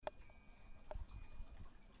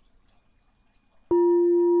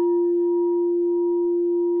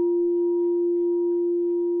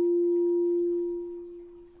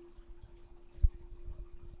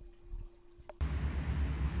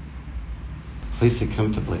Please sit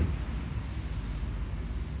comfortably.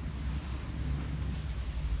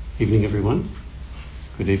 Evening, everyone.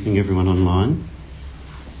 Good evening, everyone online.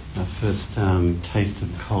 Our first taste of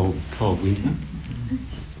cold winter.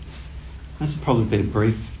 This will probably be a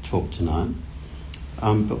brief talk tonight.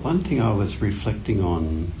 But one thing I was reflecting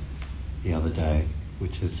on the other day,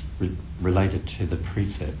 which is related to the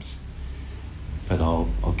precepts, but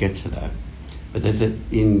I'll get to that. But there's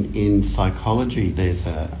in psychology there's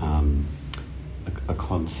a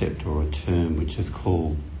concept or a term which is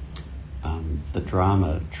called the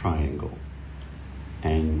drama triangle,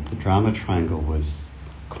 and the drama triangle was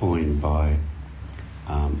coined by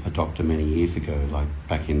a doctor many years ago, like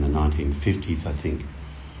back in the 1950s, I think,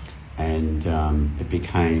 and it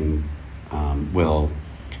became well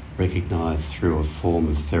recognised through a form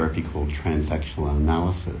of therapy called transactional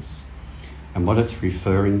analysis. And what it's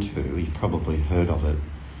referring to, you've probably heard of it,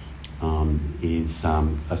 is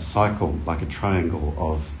a cycle, like a triangle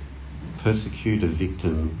of persecutor,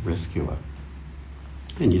 victim, rescuer.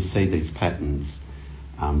 And you see these patterns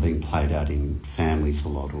being played out in families a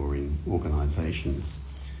lot, or in organisations.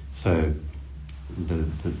 So the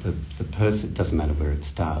person, it doesn't matter where it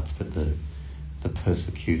starts, but the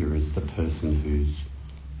persecutor is the person who's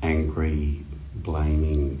angry,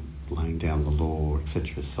 blaming, laying down the law,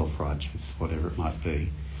 etc., self-righteous, whatever it might be.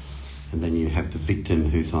 And then you have the victim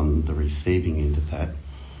who's on the receiving end of that.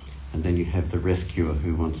 And then you have the rescuer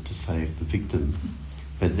who wants to save the victim.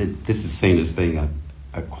 But this is seen as being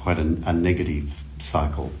quite a negative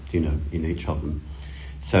cycle, in each of them.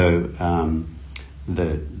 So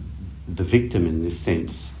the victim, in this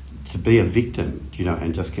sense, to be a victim,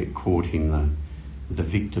 and just get caught in the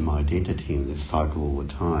victim identity in this cycle all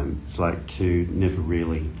the time, it's like to never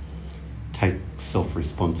really take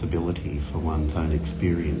self-responsibility for one's own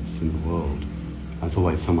experience in the world. There's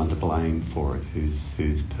always someone to blame for it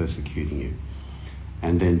who's persecuting you.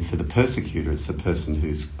 And then for the persecutor, it's the person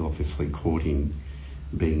who's obviously caught in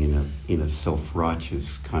being in a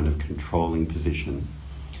self-righteous kind of controlling position.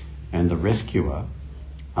 And the rescuer,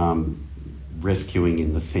 rescuing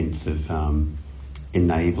in the sense of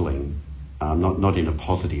enabling, not in a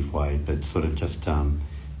positive way, but sort of just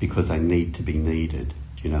because they need to be needed.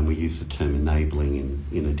 We use the term enabling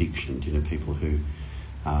in addiction, people who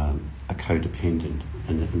are codependent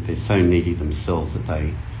and they're so needy themselves that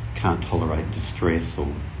they can't tolerate distress or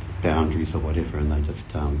boundaries or whatever, and they just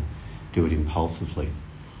do it impulsively.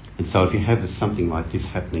 And so if you have something like this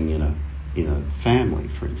happening in a family,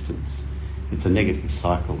 for instance, it's a negative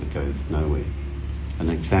cycle that goes nowhere.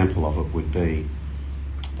 An example of it would be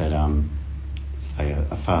that say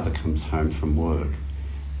a father comes home from work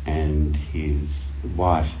and his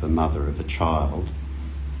wife, the mother of a child,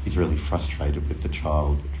 is really frustrated with the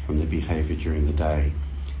child from their behaviour during the day,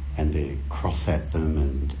 and they're cross at them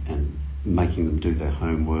and making them do their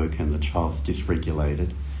homework, and the child's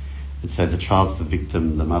dysregulated. And so the child's the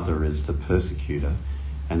victim, the mother is the persecutor,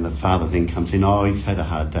 and the father then comes in, he's had a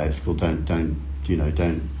hard day at school, don't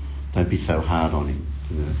be so hard on him,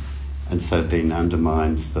 And so then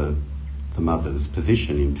undermines the mother's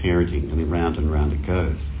position in parenting, and round it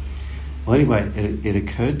goes. Well, anyway, it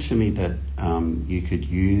occurred to me that you could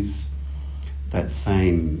use that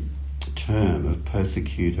same term of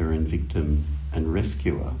persecutor and victim and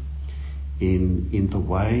rescuer in the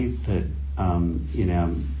way that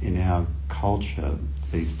in our culture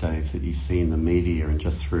these days, that you see in the media and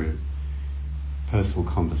just through personal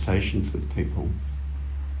conversations with people,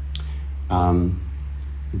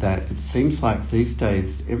 that it seems like these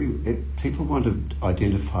days people want to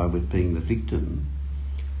identify with being the victim,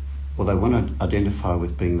 or they want to identify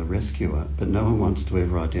with being the rescuer, but no one wants to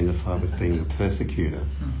ever identify with being the persecutor.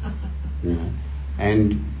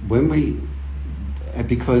 And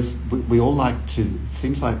because we all like to, it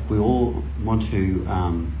seems like we all want to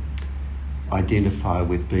identify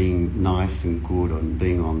with being nice and good and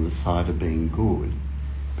being on the side of being good,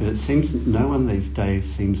 but it seems no one these days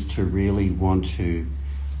seems to really want to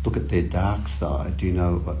look at their dark side,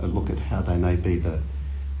 look at how they may be the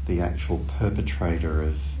actual perpetrator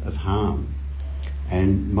of harm.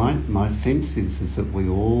 And my sense is that we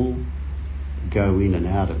all go in and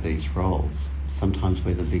out of these roles. Sometimes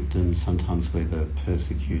we're the victim, sometimes we're the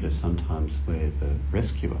persecutor, sometimes we're the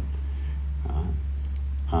rescuer.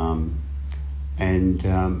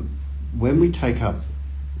 When we take up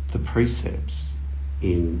the precepts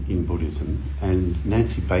in Buddhism, and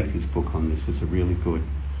Nancy Baker's book on this is a really good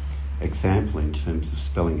example in terms of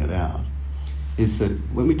spelling it out, is that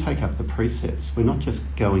when we take up the precepts, we're not just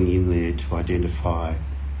going in there to identify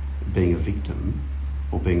being a victim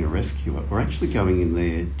or being a rescuer. We're actually going in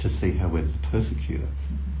there to see how we're the persecutor.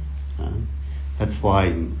 That's why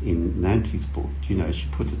in Nancy's book, she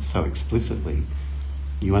puts it so explicitly.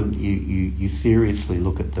 You seriously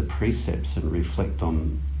look at the precepts and reflect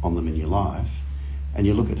on them in your life, and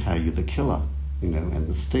you look at how you're the killer, and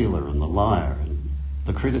the stealer and the liar and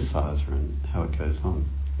the criticiser and how it goes on,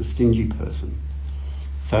 the stingy person.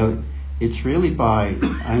 So it's really by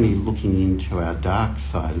only looking into our dark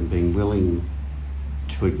side and being willing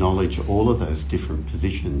to acknowledge all of those different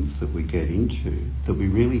positions that we get into that we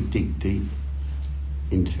really dig deep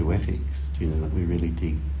into ethics, that we really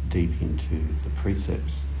dig deep into the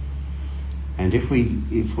precepts. And if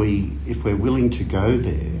we're willing to go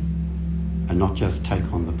there and not just take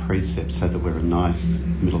on the precepts so that we're a nice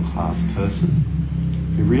middle class person,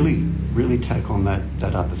 if we really take on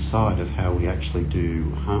that other side of how we actually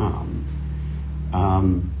do harm,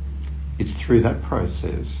 it's through that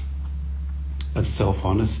process of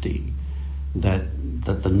self-honesty that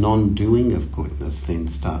the non-doing of goodness then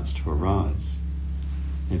starts to arise.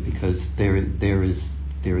 Because there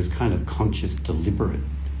is kind of conscious, deliberate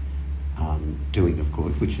doing of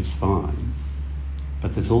good, which is fine,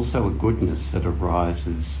 but there's also a goodness that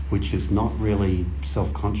arises which is not really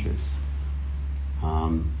self-conscious.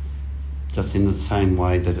 Just in the same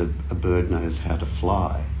way that a bird knows how to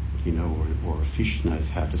fly, or a fish knows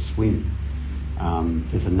how to swim,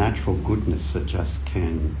 there's a natural goodness that just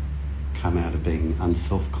can come out of being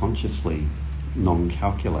unself-consciously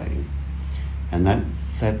non-calculating. And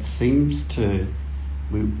that seems to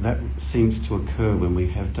occur when we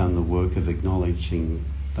have done the work of acknowledging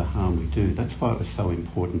the harm we do. That's why it was so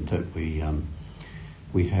important that we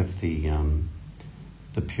have the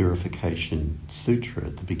Purification Sutra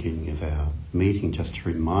at the beginning of our meeting, just to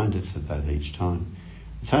remind us of that each time.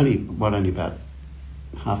 It's only about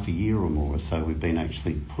half a year or more or so we've been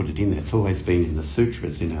actually put it in there. It's always been in the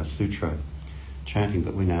sutras, in our sutra chanting,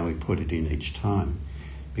 but we put it in each time,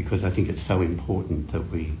 because I think it's so important that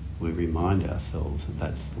we remind ourselves that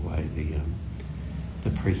that's the way the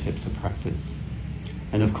precepts are practiced.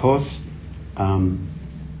 And of course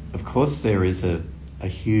there is a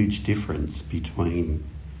huge difference between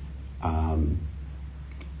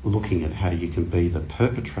looking at how you can be the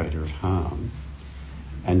perpetrator of harm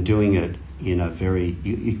and doing it in a very...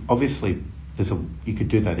 obviously, you could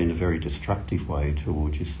do that in a very destructive way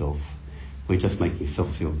towards yourself. We just make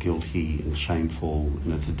yourself feel guilty and shameful,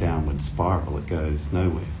 and it's a downward spiral. It goes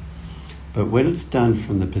nowhere. But when it's done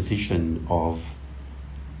from the position of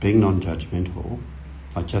being non-judgmental,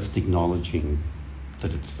 like just acknowledging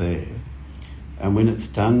that it's there, and when it's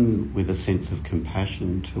done with a sense of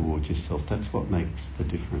compassion towards yourself, that's what makes the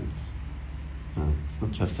difference. It's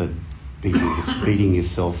not just a beating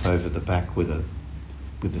yourself over the back with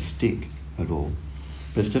a stick at all,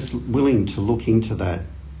 but it's just willing to look into that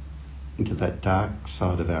dark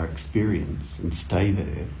side of our experience and stay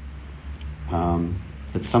there,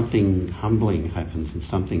 that something humbling happens and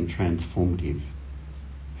something transformative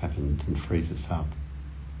happens and frees us up.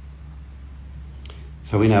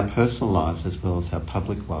 So in our personal lives as well as our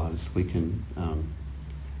public lives, we can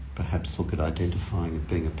perhaps look at identifying as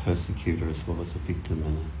being a persecutor as well as a victim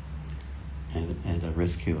and a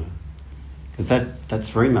rescuer. Because that's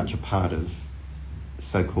very much a part of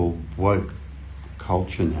so-called woke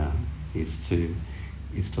culture now, is to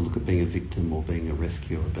look at being a victim or being a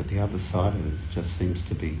rescuer, but the other side of it just seems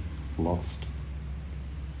to be lost.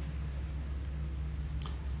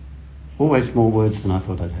 Always more words than I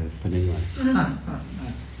thought I'd have, but anyway.